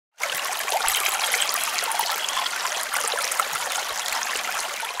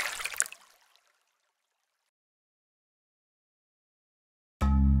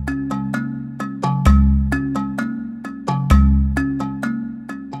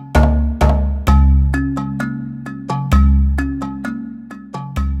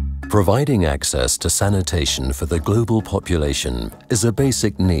Providing access to sanitation for the global population is a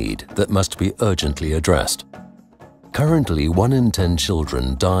basic need that must be urgently addressed. Currently, 1 in 10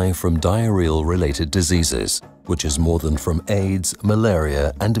 children die from diarrheal-related diseases, which is more than from AIDS,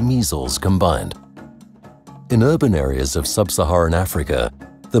 malaria, and measles combined. In urban areas of sub-Saharan Africa,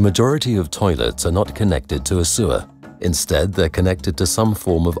 the majority of toilets are not connected to a sewer. Instead, they're connected to some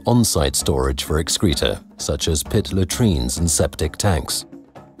form of on-site storage for excreta, such as pit latrines and septic tanks.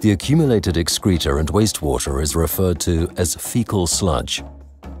 The accumulated excreta and wastewater is referred to as fecal sludge.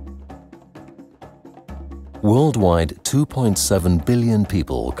 Worldwide, 2.7 billion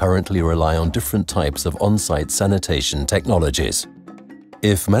people currently rely on different types of on-site sanitation technologies.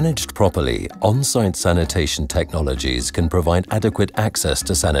 If managed properly, on-site sanitation technologies can provide adequate access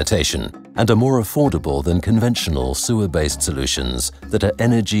to sanitation and are more affordable than conventional sewer-based solutions that are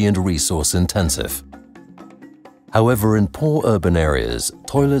energy and resource intensive. However, in poor urban areas,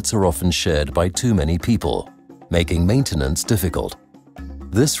 toilets are often shared by too many people, making maintenance difficult.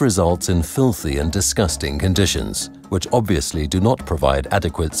 This results in filthy and disgusting conditions, which obviously do not provide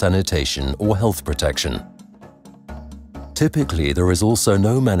adequate sanitation or health protection. Typically, there is also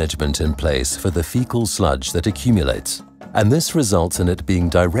no management in place for the fecal sludge that accumulates, and this results in it being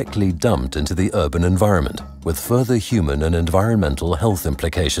directly dumped into the urban environment, with further human and environmental health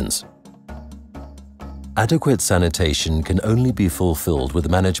implications. Adequate sanitation can only be fulfilled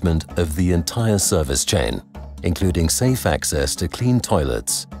with management of the entire service chain, including safe access to clean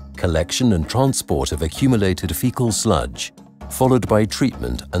toilets, collection and transport of accumulated fecal sludge, followed by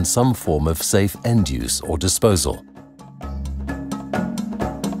treatment and some form of safe end use or disposal.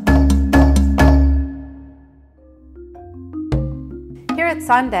 Here at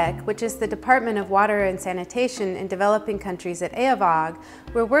SANDEC, which is the Department of Water and Sanitation in developing countries at EAVAG,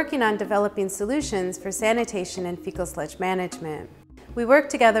 we're working on developing solutions for sanitation and fecal sludge management. We work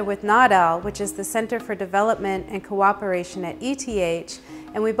together with NADEL, which is the Center for Development and Cooperation at ETH,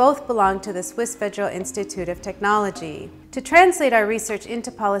 and we both belong to the Swiss Federal Institute of Technology. To translate our research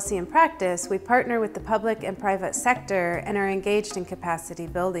into policy and practice, we partner with the public and private sector and are engaged in capacity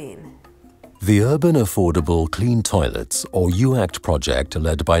building. The Urban Affordable Clean Toilets, or UACT project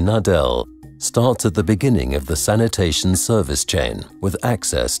led by NADEL, starts at the beginning of the sanitation service chain with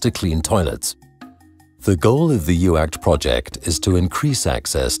access to clean toilets. The goal of the UACT project is to increase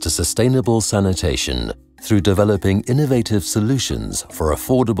access to sustainable sanitation through developing innovative solutions for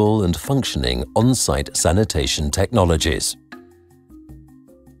affordable and functioning on-site sanitation technologies.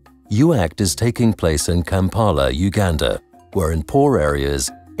 UACT is taking place in Kampala, Uganda, where in poor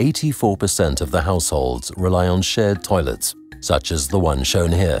areas, 84% of the households rely on shared toilets, such as the one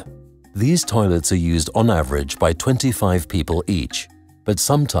shown here. These toilets are used on average by 25 people each, but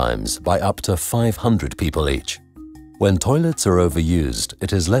sometimes by up to 500 people each. When toilets are overused,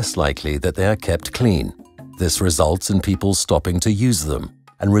 it is less likely that they are kept clean. This results in people stopping to use them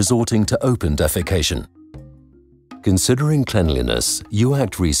and resorting to open defecation. Considering cleanliness,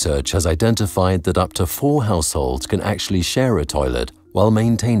 UACT research has identified that up to 4 households can actually share a toilet while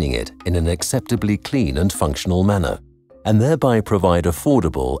maintaining it in an acceptably clean and functional manner, and thereby provide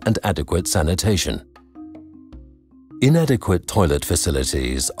affordable and adequate sanitation. Inadequate toilet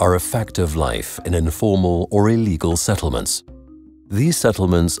facilities are a fact of life in informal or illegal settlements. These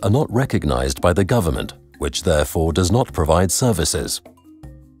settlements are not recognized by the government, which therefore does not provide services.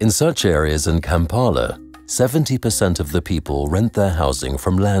 In such areas in Kampala, 70% of the people rent their housing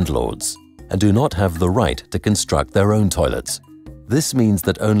from landlords and do not have the right to construct their own toilets. This means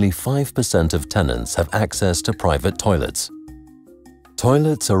that only 5% of tenants have access to private toilets.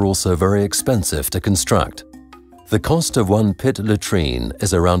 Toilets are also very expensive to construct. The cost of one pit latrine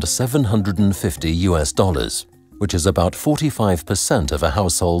is around $750, which is about 45% of a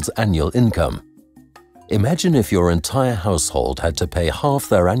household's annual income. Imagine if your entire household had to pay half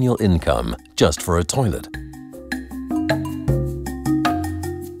their annual income just for a toilet.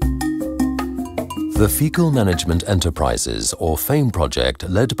 The Fecal Management Enterprises, or FaME project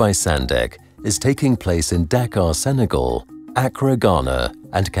led by SANDEC, is taking place in Dakar, Senegal, Accra, Ghana,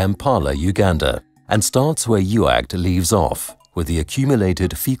 and Kampala, Uganda, and starts where UACT leaves off, with the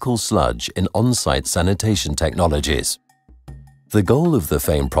accumulated fecal sludge in on-site sanitation technologies. The goal of the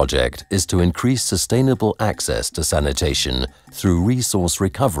FaME project is to increase sustainable access to sanitation through resource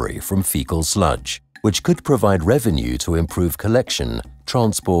recovery from fecal sludge, which could provide revenue to improve collection,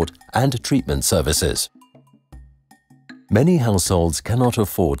 transport, and treatment services. Many households cannot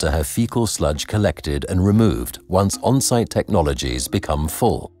afford to have fecal sludge collected and removed once on-site technologies become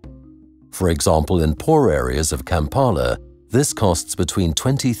full. For example, in poor areas of Kampala, this costs between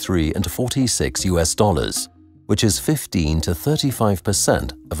 $23 and $46, which is 15 to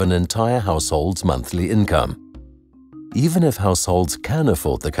 35% of an entire household's monthly income. Even if households can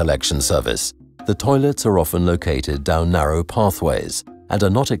afford the collection service, the toilets are often located down narrow pathways and are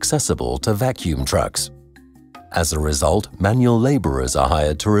not accessible to vacuum trucks. As a result, manual laborers are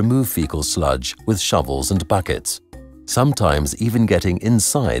hired to remove fecal sludge with shovels and buckets, sometimes even getting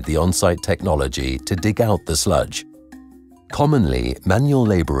inside the on-site technology to dig out the sludge. Commonly, manual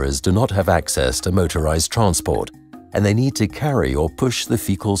laborers do not have access to motorized transport, and they need to carry or push the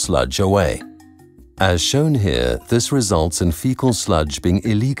fecal sludge away. As shown here, this results in fecal sludge being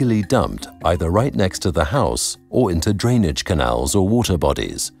illegally dumped either right next to the house or into drainage canals or water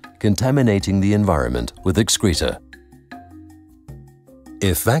bodies, contaminating the environment with excreta.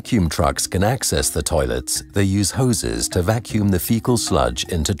 If vacuum trucks can access the toilets, they use hoses to vacuum the fecal sludge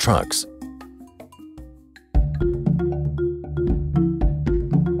into trucks.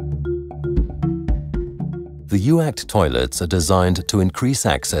 The UACT toilets are designed to increase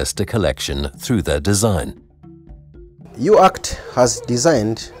access to collection through their design. UACT has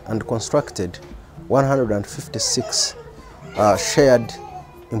designed and constructed 156 shared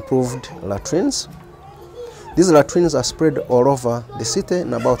improved latrines. These latrines are spread all over the city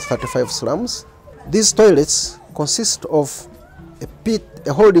in about 35 slums. These toilets consist of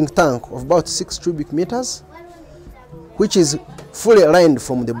a holding tank of about 6 cubic meters, which is fully lined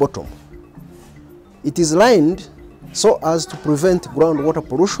from the bottom. It is lined so as to prevent groundwater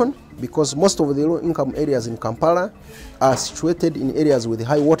pollution, because most of the low-income areas in Kampala are situated in areas with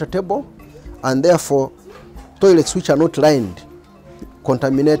high water table, and therefore toilets which are not lined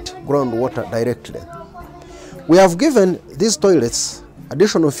contaminate groundwater directly. We have given these toilets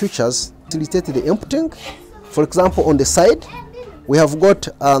additional features to facilitate the emptying. For example, on the side, we have got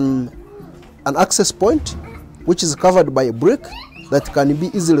an access point which is covered by a brick that can be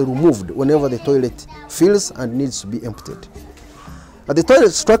easily removed whenever the toilet fills and needs to be emptied. The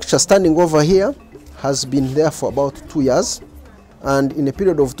toilet structure standing over here has been there for about 2 years, and in a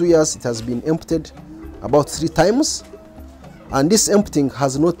period of 2 years it has been emptied about 3 times, and this emptying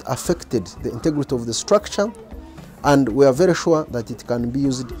has not affected the integrity of the structure, and we are very sure that it can be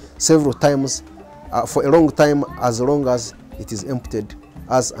used several times for a long time, as long as it is emptied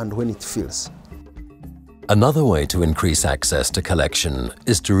as and when it fills. Another way to increase access to collection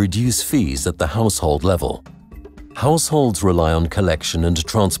is to reduce fees at the household level. Households rely on collection and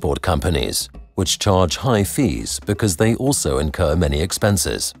transport companies, which charge high fees because they also incur many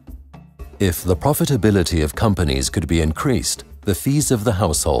expenses. If the profitability of companies could be increased, the fees of the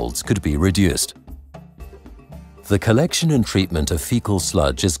households could be reduced. The collection and treatment of fecal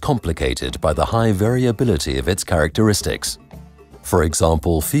sludge is complicated by the high variability of its characteristics. For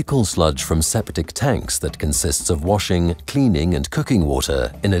example, fecal sludge from septic tanks that consists of washing, cleaning and cooking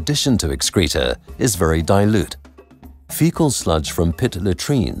water in addition to excreta is very dilute. Fecal sludge from pit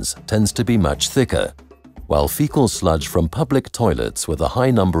latrines tends to be much thicker, while fecal sludge from public toilets with a high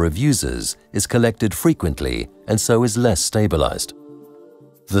number of users is collected frequently and so is less stabilized.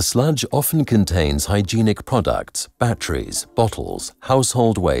 The sludge often contains hygienic products, batteries, bottles,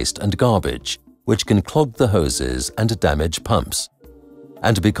 household waste and garbage, which can clog the hoses and damage pumps.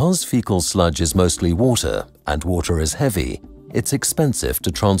 And because fecal sludge is mostly water, and water is heavy, it's expensive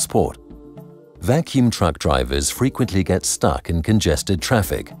to transport. Vacuum truck drivers frequently get stuck in congested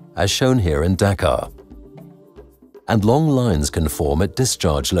traffic, as shown here in Dakar. And long lines can form at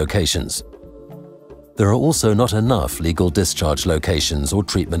discharge locations. There are also not enough legal discharge locations or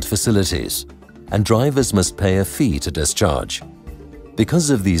treatment facilities, and drivers must pay a fee to discharge.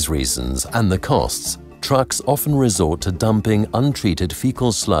 Because of these reasons and the costs, trucks often resort to dumping untreated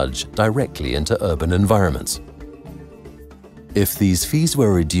fecal sludge directly into urban environments. If these fees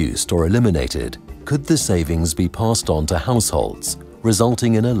were reduced or eliminated, could the savings be passed on to households,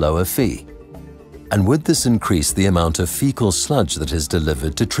 resulting in a lower fee? And would this increase the amount of fecal sludge that is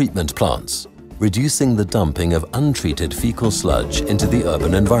delivered to treatment plants, reducing the dumping of untreated fecal sludge into the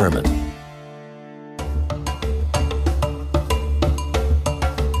urban environment?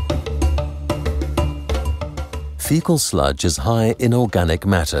 Fecal sludge is high in organic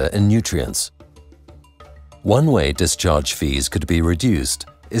matter and nutrients. One way discharge fees could be reduced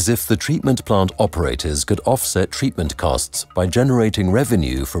is if the treatment plant operators could offset treatment costs by generating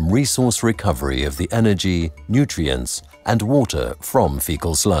revenue from resource recovery of the energy, nutrients, and water from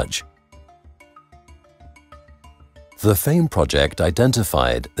fecal sludge. The FaME project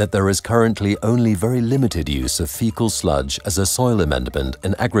identified that there is currently only very limited use of fecal sludge as a soil amendment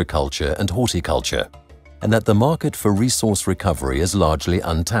in agriculture and horticulture, and that the market for resource recovery is largely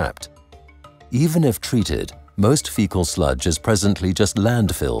untapped. Even if treated, most fecal sludge is presently just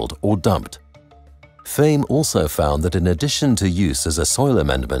landfilled or dumped. FaME also found that in addition to use as a soil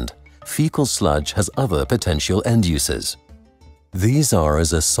amendment, fecal sludge has other potential end uses. These are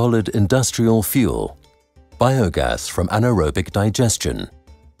as a solid industrial fuel, biogas from anaerobic digestion,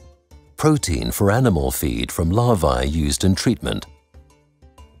 protein for animal feed from larvae used in treatment.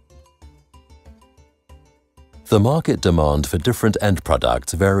 The market demand for different end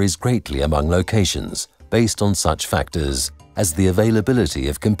products varies greatly among locations based on such factors as the availability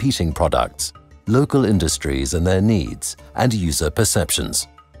of competing products, local industries and their needs, and user perceptions.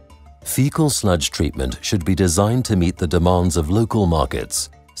 Fecal sludge treatment should be designed to meet the demands of local markets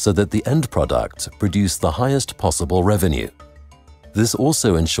so that the end products produce the highest possible revenue. This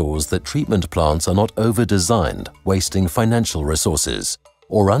also ensures that treatment plants are not over-designed, wasting financial resources,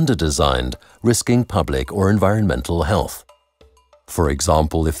 or under-designed, risking public or environmental health. For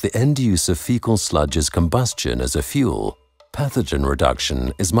example, if the end use of fecal sludge is combustion as a fuel, pathogen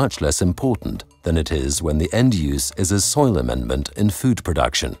reduction is much less important than it is when the end use is as soil amendment in food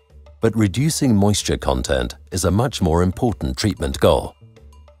production. But reducing moisture content is a much more important treatment goal.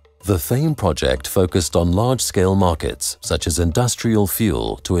 The FaME project focused on large-scale markets such as industrial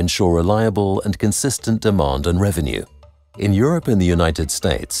fuel to ensure reliable and consistent demand and revenue. In Europe and the United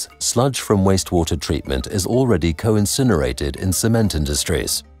States, sludge from wastewater treatment is already co-incinerated in cement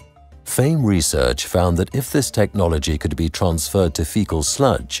industries. FaME research found that if this technology could be transferred to fecal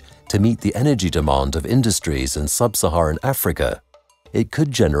sludge to meet the energy demand of industries in sub-Saharan Africa, it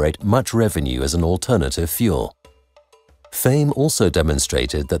could generate much revenue as an alternative fuel. FaME also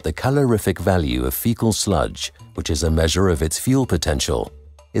demonstrated that the calorific value of fecal sludge, which is a measure of its fuel potential,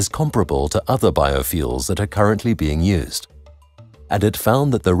 is comparable to other biofuels that are currently being used. And it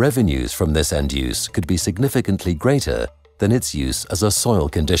found that the revenues from this end use could be significantly greater than its use as a soil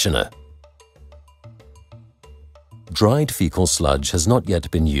conditioner. Dried fecal sludge has not yet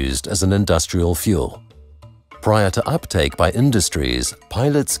been used as an industrial fuel. Prior to uptake by industries,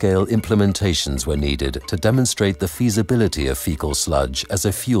 pilot-scale implementations were needed to demonstrate the feasibility of fecal sludge as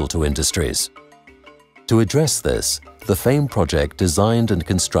a fuel to industries. To address this, the FaME project designed and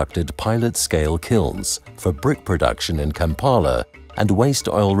constructed pilot-scale kilns for brick production in Kampala and waste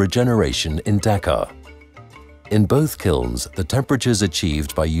oil regeneration in Dakar. In both kilns, the temperatures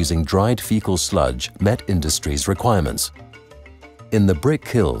achieved by using dried fecal sludge met industry's requirements. In the brick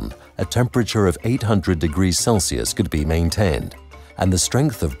kiln, a temperature of 800 degrees Celsius could be maintained, and the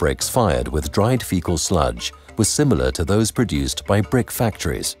strength of bricks fired with dried fecal sludge was similar to those produced by brick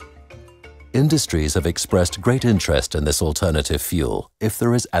factories. Industries have expressed great interest in this alternative fuel if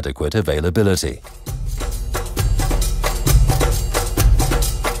there is adequate availability.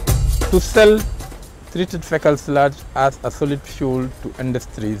 To sell treated fecal sludge as a solid fuel to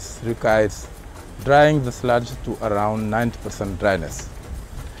industries requires drying the sludge to around 90% dryness.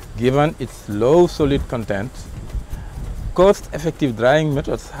 Given its low solid content, cost-effective drying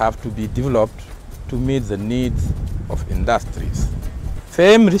methods have to be developed to meet the needs of industries.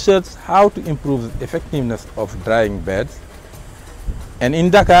 FaME researched how to improve the effectiveness of drying beds, and in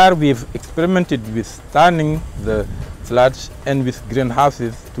Dakar we've experimented with turning the sludge and with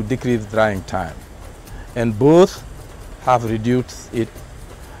greenhouses to decrease drying time, and both have reduced it.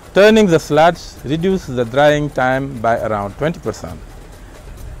 Turning the sludge reduces the drying time by around 20%.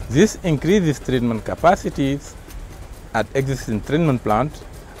 This increases treatment capacities at existing treatment plants,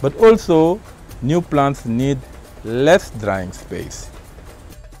 but also new plants need less drying space.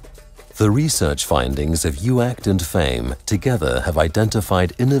 The research findings of UACT and FaME together have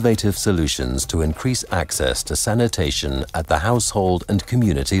identified innovative solutions to increase access to sanitation at the household and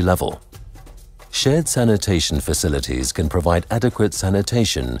community level. Shared sanitation facilities can provide adequate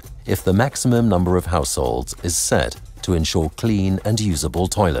sanitation if the maximum number of households is set to ensure clean and usable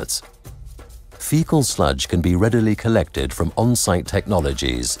toilets. Fecal sludge can be readily collected from on-site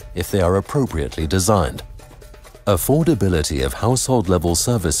technologies if they are appropriately designed. Affordability of household-level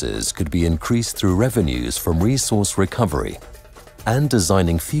services could be increased through revenues from resource recovery, and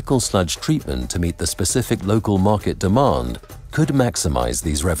designing fecal sludge treatment to meet the specific local market demand could maximize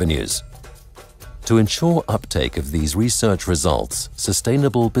these revenues. To ensure uptake of these research results,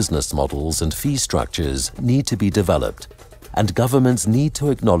 sustainable business models and fee structures need to be developed, and governments need to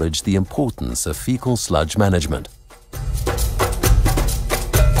acknowledge the importance of fecal sludge management.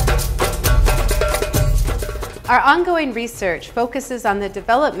 Our ongoing research focuses on the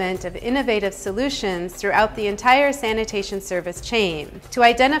development of innovative solutions throughout the entire sanitation service chain to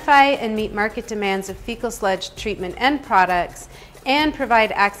identify and meet market demands of fecal sludge treatment end products and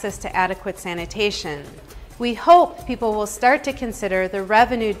provide access to adequate sanitation. We hope people will start to consider the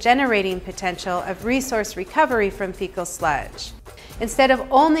revenue-generating potential of resource recovery from fecal sludge. Instead of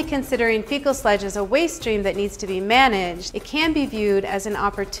only considering fecal sludge as a waste stream that needs to be managed, it can be viewed as an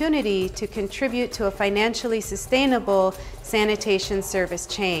opportunity to contribute to a financially sustainable sanitation service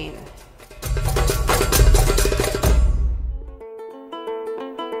chain.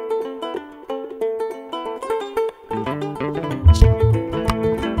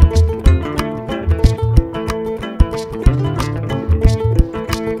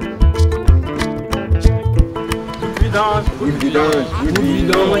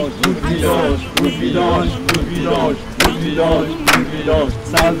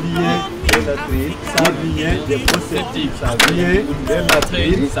 Ça vient des latrines, ça vient des procétiques, ça vient des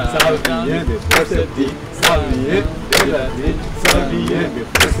latrines, ça vient des procétiques, ça vient des latrines, ça vient des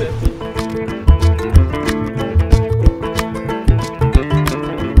procétiques.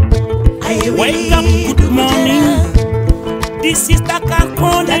 Wake up, good morning. This is Dakar,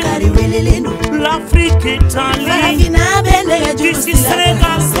 l'Afrique est en ligne. This is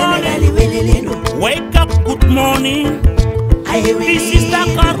Senegal. Wake up, good morning. This is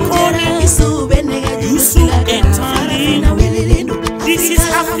Dakar, Youssou